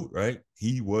that dude, right?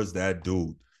 He was that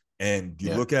dude. And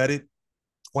you look at it,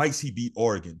 twice he beat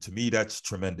Oregon. To me, that's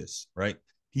tremendous, right?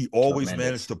 He always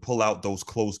managed to pull out those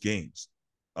close games.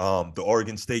 The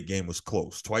Oregon State game was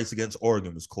close. Twice against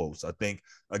Oregon was close. I think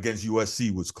against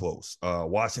USC was close.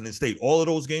 Washington State, all of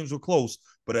those games were close,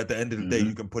 but at the end of the day,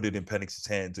 you can put it in Penix's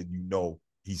hands and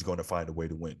he's going to find a way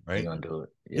to win, right? He's going to do it.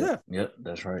 Yep,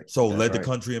 that's right. So led the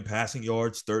country in passing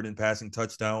yards, 3rd in passing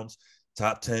touchdowns,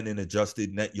 top 10 in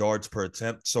adjusted net yards per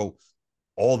attempt. So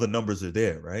all the numbers are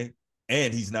there, right?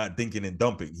 And he's not dinking and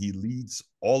dumping. He leads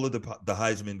all of the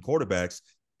Heisman quarterbacks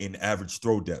in average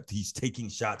throw depth. He's taking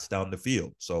shots down the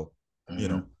field. So,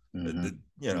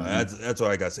 that's all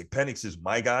I got to say. Penix is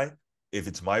my guy. If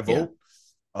it's my vote,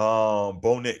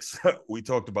 Bo Nix, we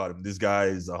talked about him. This guy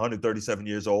is 137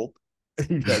 years old.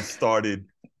 He has started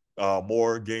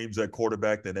more games at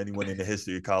quarterback than anyone in the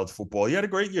history of college football. He had a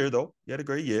great year, though. He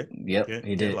did.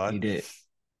 He did.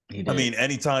 I mean,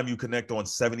 anytime you connect on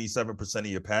 77% of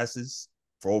your passes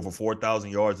for over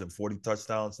 4,000 yards and 40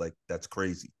 touchdowns, like, that's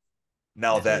crazy.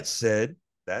 Now, that said,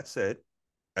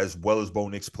 as well as Bo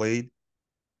Nix played,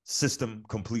 system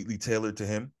completely tailored to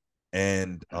him.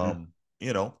 And, I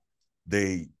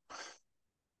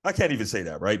can't even say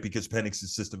that, right? Because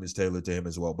Penix's system is tailored to him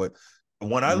as well. But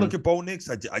when I look at Bo Nix,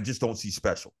 I just don't see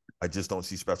special.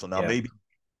 Now,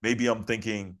 maybe I'm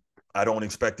thinking I don't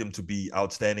expect him to be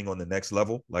outstanding on the next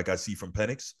level like I see from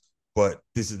Penix, but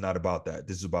this is not about that.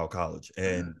 This is about college.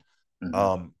 And,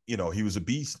 he was a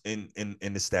beast in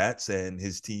the stats, and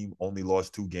his team only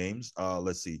lost 2 games.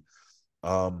 Let's see.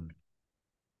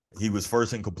 He was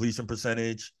 1st in completion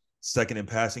percentage, 2nd in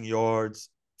passing yards,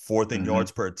 4th in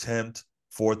yards per attempt,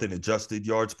 4th in adjusted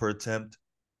yards per attempt,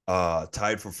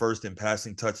 tied for 1st in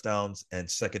passing touchdowns and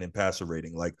 2nd in passer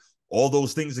rating. Like, all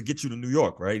those things that get you to New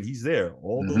York, right? He's there.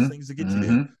 All those things that get you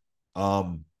there.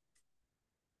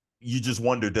 You just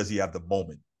wonder, does he have the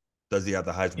moment? Does he have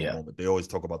the Heisman moment? They always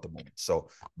talk about the moment. So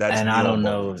that's and I don't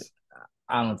know.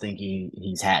 I don't think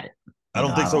he's had it. I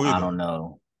don't think so either. I don't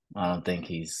know. I don't think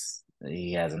he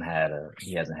hasn't had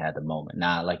the moment.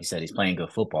 Now, like you said, he's playing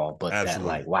good football, but that,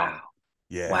 like, wow,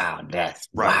 that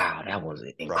was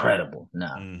incredible.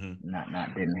 No,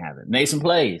 not didn't have it. Made some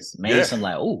plays. Made some,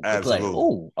 like, good play.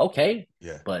 Okay.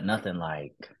 Yeah. But nothing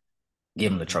like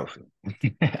give him the trophy.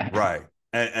 Right.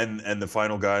 And the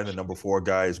final guy, the number 4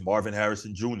 guy, is Marvin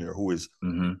Harrison Jr., who is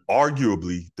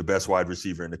arguably the best wide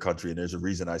receiver in the country. And there's a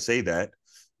reason I say that.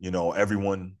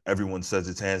 Everyone says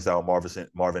it's hands down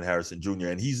Marvin Harrison Jr.,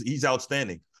 and he's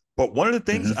outstanding. But one of the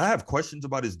things I have questions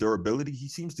about his durability. He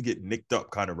seems to get nicked up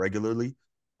kind of regularly.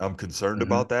 I'm concerned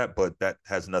about that, but that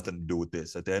has nothing to do with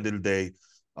this. At the end of the day,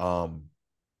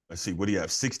 let's see, what do you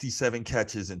have? 67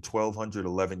 catches and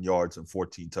 1,211 yards and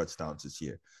 14 touchdowns this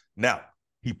year. Now,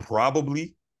 he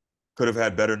probably could have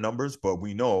had better numbers, but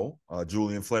we know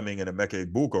Julian Fleming and Emeka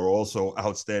Egbuka are also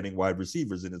outstanding wide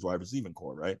receivers in his wide receiving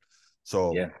core, right?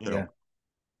 So,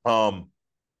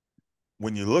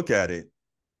 when you look at it,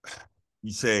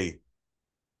 you say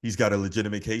he's got a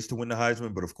legitimate case to win the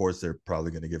Heisman, but of course they're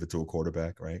probably going to give it to a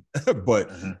quarterback, right?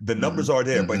 But the numbers are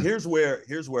there. But here's where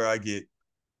I'm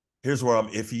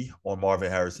iffy on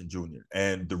Marvin Harrison Jr.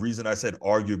 And the reason I said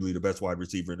arguably the best wide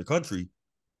receiver in the country,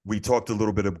 we talked a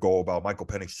little bit ago about Michael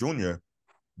Penix Jr.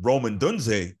 Roman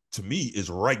Dunze, to me, is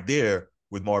right there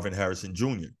with Marvin Harrison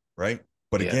Jr., right?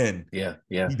 But again,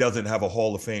 he doesn't have a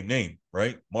Hall of Fame name,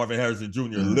 right? Marvin Harrison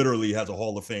Jr. literally has a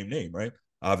Hall of Fame name, right?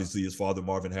 Obviously, his father,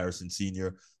 Marvin Harrison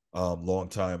Sr.,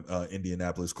 longtime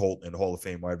Indianapolis Colt and Hall of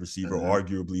Fame wide receiver,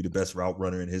 arguably the best route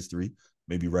runner in history,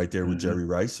 maybe right there with Jerry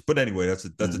Rice. But anyway, that's a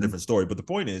different story. But the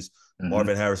point is,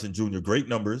 Marvin Harrison Jr., great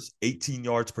numbers, 18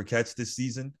 yards per catch this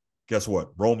season, Guess what?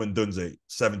 Roman Dunze,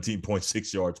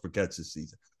 17.6 yards per catch this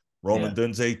season. Roman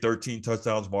Dunze, 13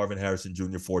 touchdowns. Marvin Harrison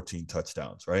Jr., 14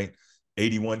 touchdowns, right?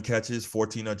 81 catches,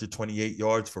 1,428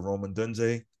 yards for Roman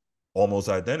Dunze. Almost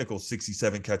identical,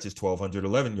 67 catches,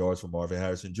 1,211 yards for Marvin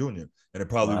Harrison Jr. And it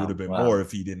probably would have been more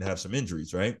if he didn't have some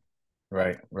injuries, right?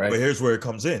 Right. But here's where it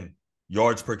comes in.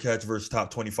 Yards per catch versus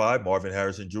top 25, Marvin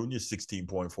Harrison Jr.,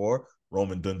 16.4.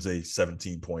 Roman Dunze,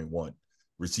 17.1.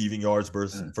 Receiving yards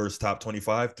versus top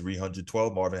 25,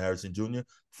 312, Marvin Harrison Jr.,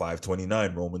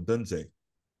 529, Roman Dunze.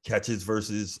 Catches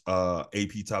versus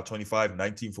AP top 25,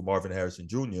 19 for Marvin Harrison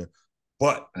Jr.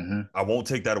 But I won't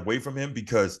take that away from him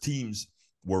because teams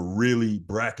were really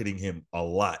bracketing him a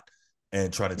lot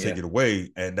and trying to take it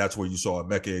away. And that's where you saw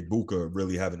Emeka Egbuka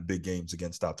really having big games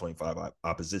against top 25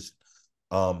 opposition.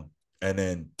 And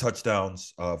then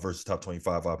touchdowns versus top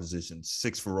 25 opposition,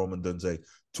 6 for Roman Dunze,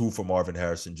 2 for Marvin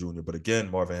Harrison Jr. But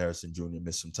again, Marvin Harrison Jr.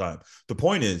 missed some time. The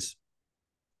point is,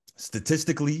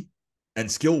 statistically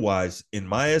and skill-wise, in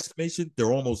my estimation,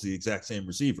 they're almost the exact same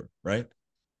receiver, right?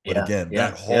 But again,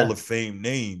 that Hall of Fame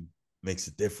name makes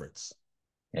a difference.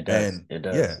 It does. It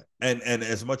does. Yeah. And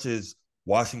as much as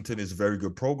Washington is a very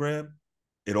good program,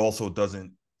 it also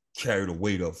doesn't carry the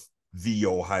weight of the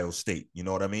Ohio State. You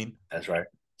know what I mean? That's right.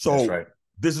 So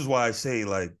this is why I say,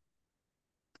 like,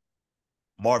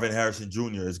 Marvin Harrison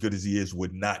Jr., as good as he is,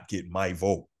 would not get my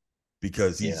vote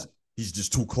because he's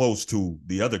just too close to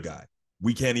the other guy.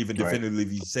 We can't even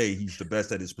definitively say he's the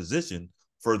best at his position,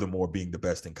 furthermore being the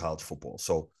best in college football.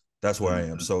 So that's where I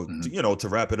am. So, to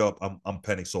wrap it up, I'm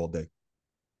Penix all day.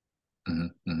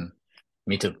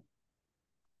 Me too.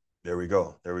 There we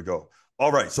go.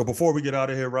 All right. So before we get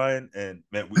out of here, Ryan, and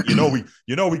man, we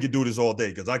could do this all day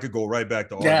because I could go right back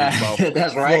to arguing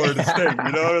about Florida State.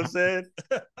 You know what I'm saying?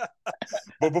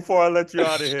 But before I let you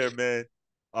out of here, man,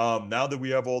 now that we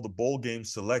have all the bowl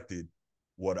games selected,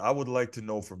 what I would like to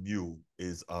know from you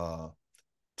is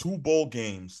 2 bowl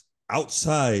games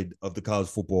outside of the college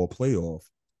football playoff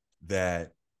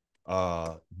that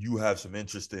you have some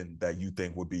interest in that you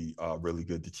think would be really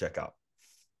good to check out.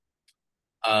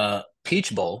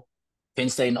 Peach Bowl, Penn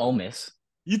State and Ole Miss.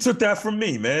 You took that from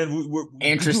me, man.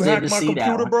 Interested did you hack to my see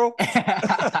computer, that bro?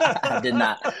 I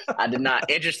did not.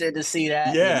 Interested to see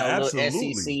that. Yeah,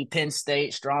 absolutely. SEC, Penn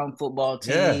State, strong football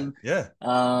team. Yeah.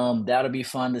 That'll be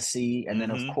fun to see. And then,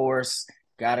 of course,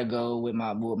 gotta go with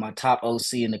my top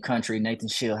OC in the country, Nathan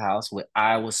Shieldhouse, with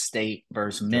Iowa State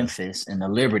versus Memphis in the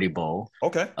Liberty Bowl.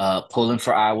 Okay. Pulling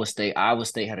for Iowa State. Iowa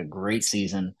State had a great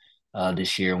season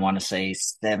this year. I want to say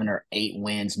 7 or 8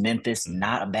 wins. Memphis,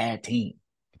 not a bad team.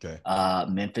 Okay.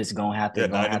 Memphis gonna have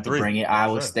to bring it.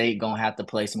 Iowa State gonna have to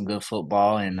play some good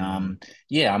football, and I'm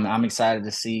excited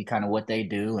to see kind of what they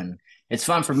do, and it's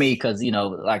fun for me because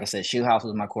like I said, Shieldhouse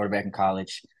was my quarterback in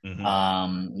college. When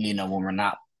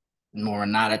we're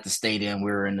not at the stadium, we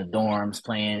were in the dorms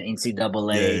playing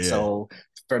NCAA. Yeah. So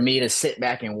for me to sit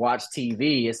back and watch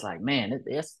TV, it's like, man,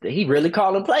 he really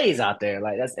calling plays out there.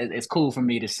 Like it's cool for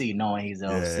me to see, knowing he's the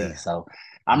OC. Yeah. So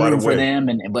I'm rooting for them,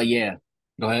 but yeah.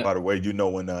 Go ahead. By the way,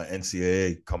 when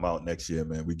NCAA come out next year,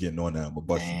 man, we getting on that. I'm gonna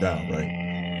bust you down,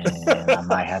 right? I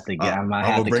might have to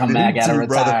come back out of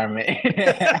retirement.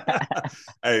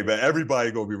 Hey, man, everybody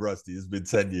gonna be rusty. It's been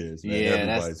 10 years, man.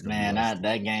 Yeah,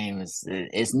 that game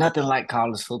it's nothing like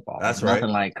college football. That's right.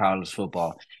 Nothing like college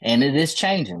football, and it is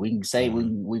changing. We can say we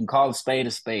can call a spade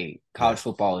a spade. College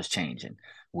football is changing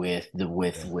with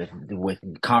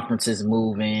conferences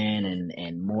moving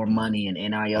and more money and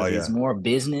NIL. It's more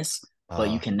business. But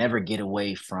you can never get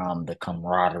away from the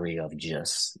camaraderie of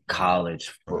just college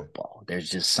football. Right. There's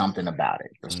just something about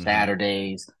it. For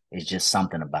Saturdays, it's just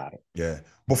something about it. Yeah.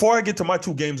 Before I get to my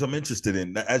 2 games I'm interested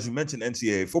in, as you mentioned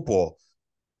NCAA football,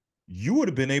 you would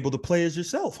have been able to play as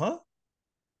yourself, huh?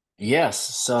 Yes.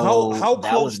 So how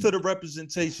close to the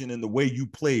representation and the way you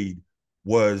played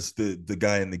was the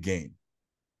guy in the game?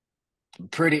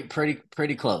 Pretty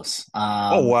close.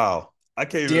 Oh, wow. I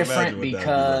can't even imagine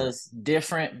what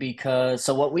different because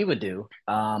so what we would do,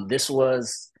 this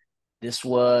was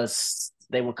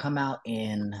they would come out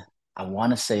in, I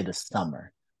want to say, the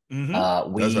summer. There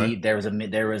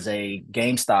was a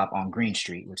GameStop on Green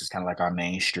Street, which is kind of like our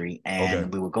main street,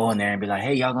 and we would go in there and be like,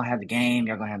 hey, y'all gonna have the game?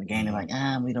 They're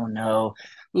like, we don't know.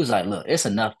 We was like, look, it's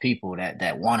enough people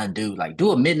that want to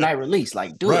do a midnight release,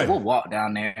 we'll walk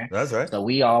down there. That's right. So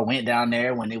we all went down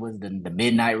there when it was the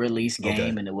midnight release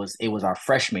game, and it was our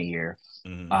freshman year.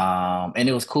 And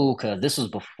it was cool because this was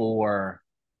before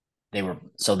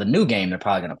so the new game, they're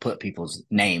probably going to put people's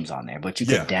names on there, but you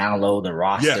could download the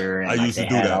roster and I used to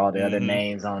do that. All the other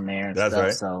names on there and That's stuff.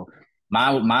 Right. So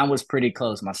mine was pretty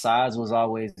close. My size was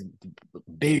always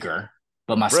bigger,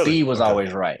 But my Really? speed was Okay.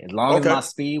 always right. As long as Okay. my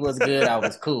speed was good, I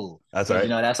was cool. That's Because, right. you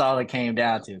know, that's all it came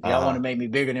down to. If y'all want to make me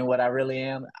bigger than what I really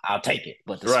am, I'll take it.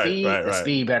 But the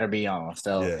speed better be on.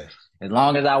 So Yeah. as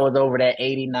long as I was over that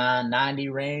 89, 90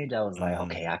 range, I was like,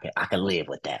 Mm-hmm. okay, I can live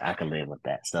with that. I can live with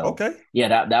that. So Okay. yeah,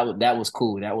 that was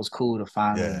cool. That was cool to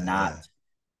finally Yeah. not Yeah.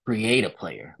 create a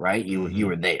player, right? You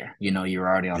were there. You know, you were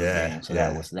already on the Yeah. game. So Yeah.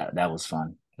 that was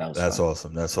fun. That was That's fun.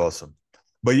 awesome. That's awesome.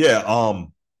 But yeah,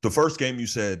 the first game you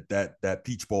said that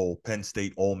Peach Bowl, Penn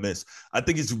State, Ole Miss, I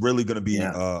think it's really going to be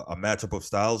Yeah. a matchup of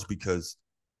styles because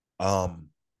um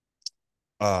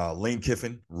Lane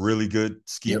Kiffin, really good Yep.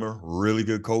 schemer, really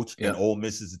good coach, and Yep. Ole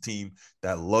Miss is a team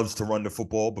that loves to run the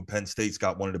football, but Penn State's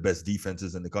got one of the best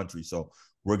defenses in the country. So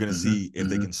we're going to Mm-hmm. see if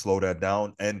they Mm-hmm. can slow that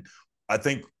down. And I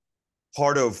think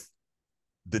part of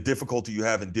the difficulty you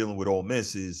have in dealing with Ole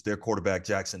Miss is their quarterback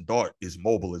Jackson Dart is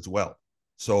mobile as well.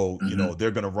 So Mm-hmm.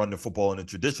 they're going to run the football in a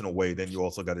traditional way. Then you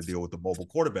also got to deal with the mobile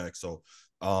quarterback. So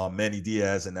Manny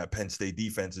Diaz and that Penn State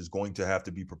defense is going to have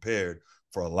to be prepared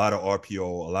for a lot of RPO,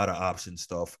 a lot of option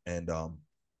stuff, and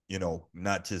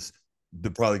not just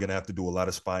they're probably going to have to do a lot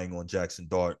of spying on Jackson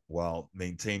Dart while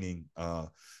maintaining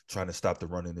trying to stop the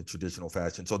run in a traditional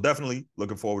fashion. So definitely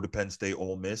looking forward to Penn State,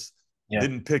 Ole Miss. Yeah.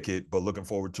 Didn't pick it, but looking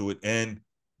forward to it. And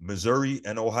Missouri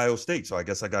and Ohio State. So I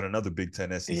guess I got another Big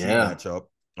Ten SEC matchup.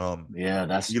 Yeah,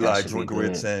 that Eli should be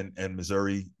Drinkwitz good. and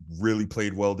Missouri really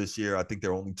played well this year. I think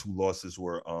their only two losses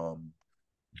were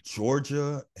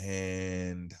Georgia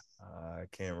and I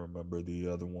can't remember the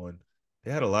other one.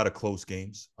 They had a lot of close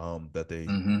games that they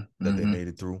Mm-hmm. Mm-hmm. made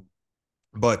it through.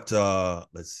 But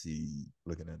let's see,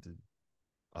 looking at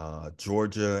the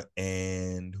Georgia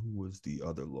and who was the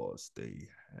other loss they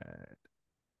had?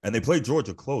 And they played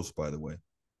Georgia close, by the way.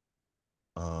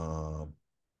 Um,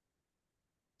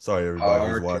 sorry,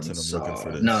 everybody who's watching. I'm looking for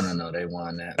Arkansas. No, no, this. no. They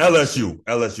won that. Let me see.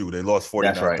 LSU. They lost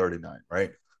That's right. 49-39,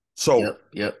 right? So, Yep.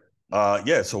 Yep.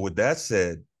 yeah. So with that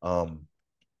said,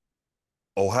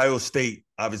 Ohio State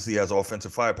obviously has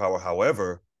offensive firepower.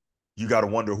 However, you got to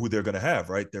wonder who they're going to have,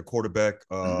 right? Their quarterback,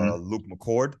 Mm-hmm.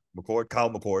 Kyle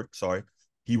McCord. Sorry,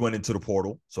 he went into the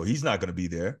portal, so he's not going to be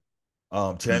there.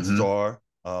 Chances Mm-hmm.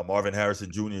 are Marvin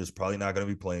Harrison Jr. is probably not going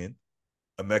to be playing.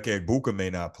 Emeka Egbuka may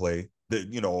not play.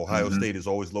 Ohio Mm-hmm. State is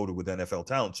always loaded with NFL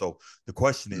talent. So the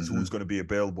question is, Mm-hmm. who's going to be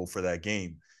available for that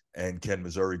game? And can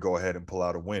Missouri go ahead and pull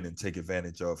out a win and take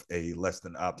advantage of a less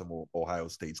than optimal Ohio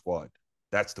State squad?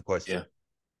 That's the question. Yeah.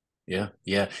 Yeah,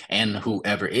 yeah. And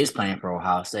whoever is playing for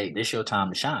Ohio State, this your time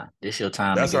to shine. This your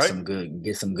time to That's right.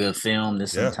 get some good film.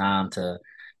 This some Yeah. time to,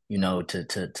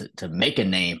 to make a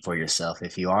name for yourself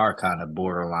if you are kind of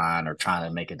borderline or trying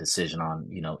to make a decision on,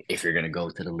 if you're going to go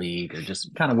to the league or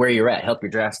just kind of where you're at, help your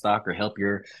draft stock or help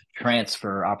your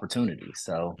transfer opportunities.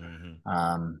 So,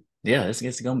 yeah,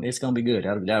 it's gonna be good.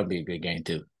 That'll be a good game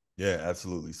too. Yeah,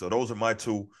 absolutely. So those are my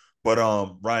two. But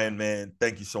Ryan, man,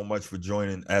 thank you so much for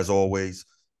joining. As always,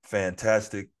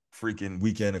 fantastic freaking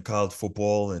weekend of college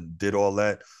football and did all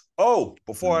that. Oh,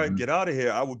 before I get out of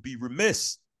here, I would be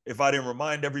remiss if I didn't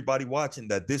remind everybody watching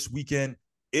that this weekend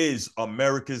is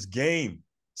America's game.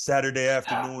 Saturday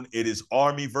afternoon, it is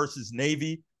Army versus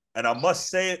Navy. And I must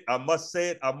say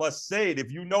it.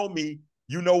 If you know me,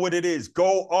 you know what it is.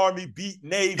 Go Army, beat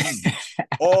Navy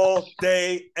all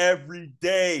day, every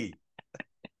day.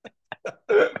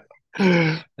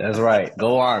 That's right.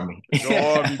 Go Army.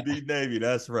 Go Army, beat Navy.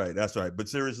 That's right. That's right. But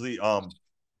seriously,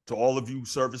 to all of you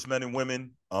servicemen and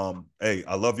women, hey,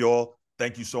 I love y'all.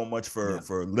 Thank you so much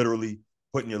for literally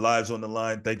putting your lives on the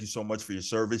line. Thank you so much for your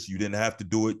service. You didn't have to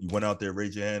do it. You went out there,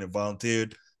 raised your hand, and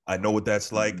volunteered. I know what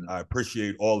that's like. I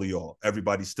appreciate all of y'all.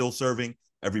 Everybody still serving.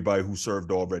 Everybody who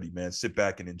served already, man. Sit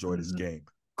back and enjoy this game.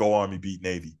 Go Army, beat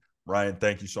Navy. Ryan,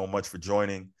 thank you so much for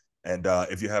joining. And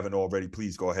if you haven't already,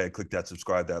 please go ahead, click that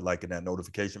subscribe, that like, and that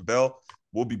notification bell.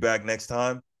 We'll be back next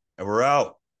time, and we're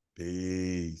out.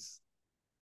 Peace.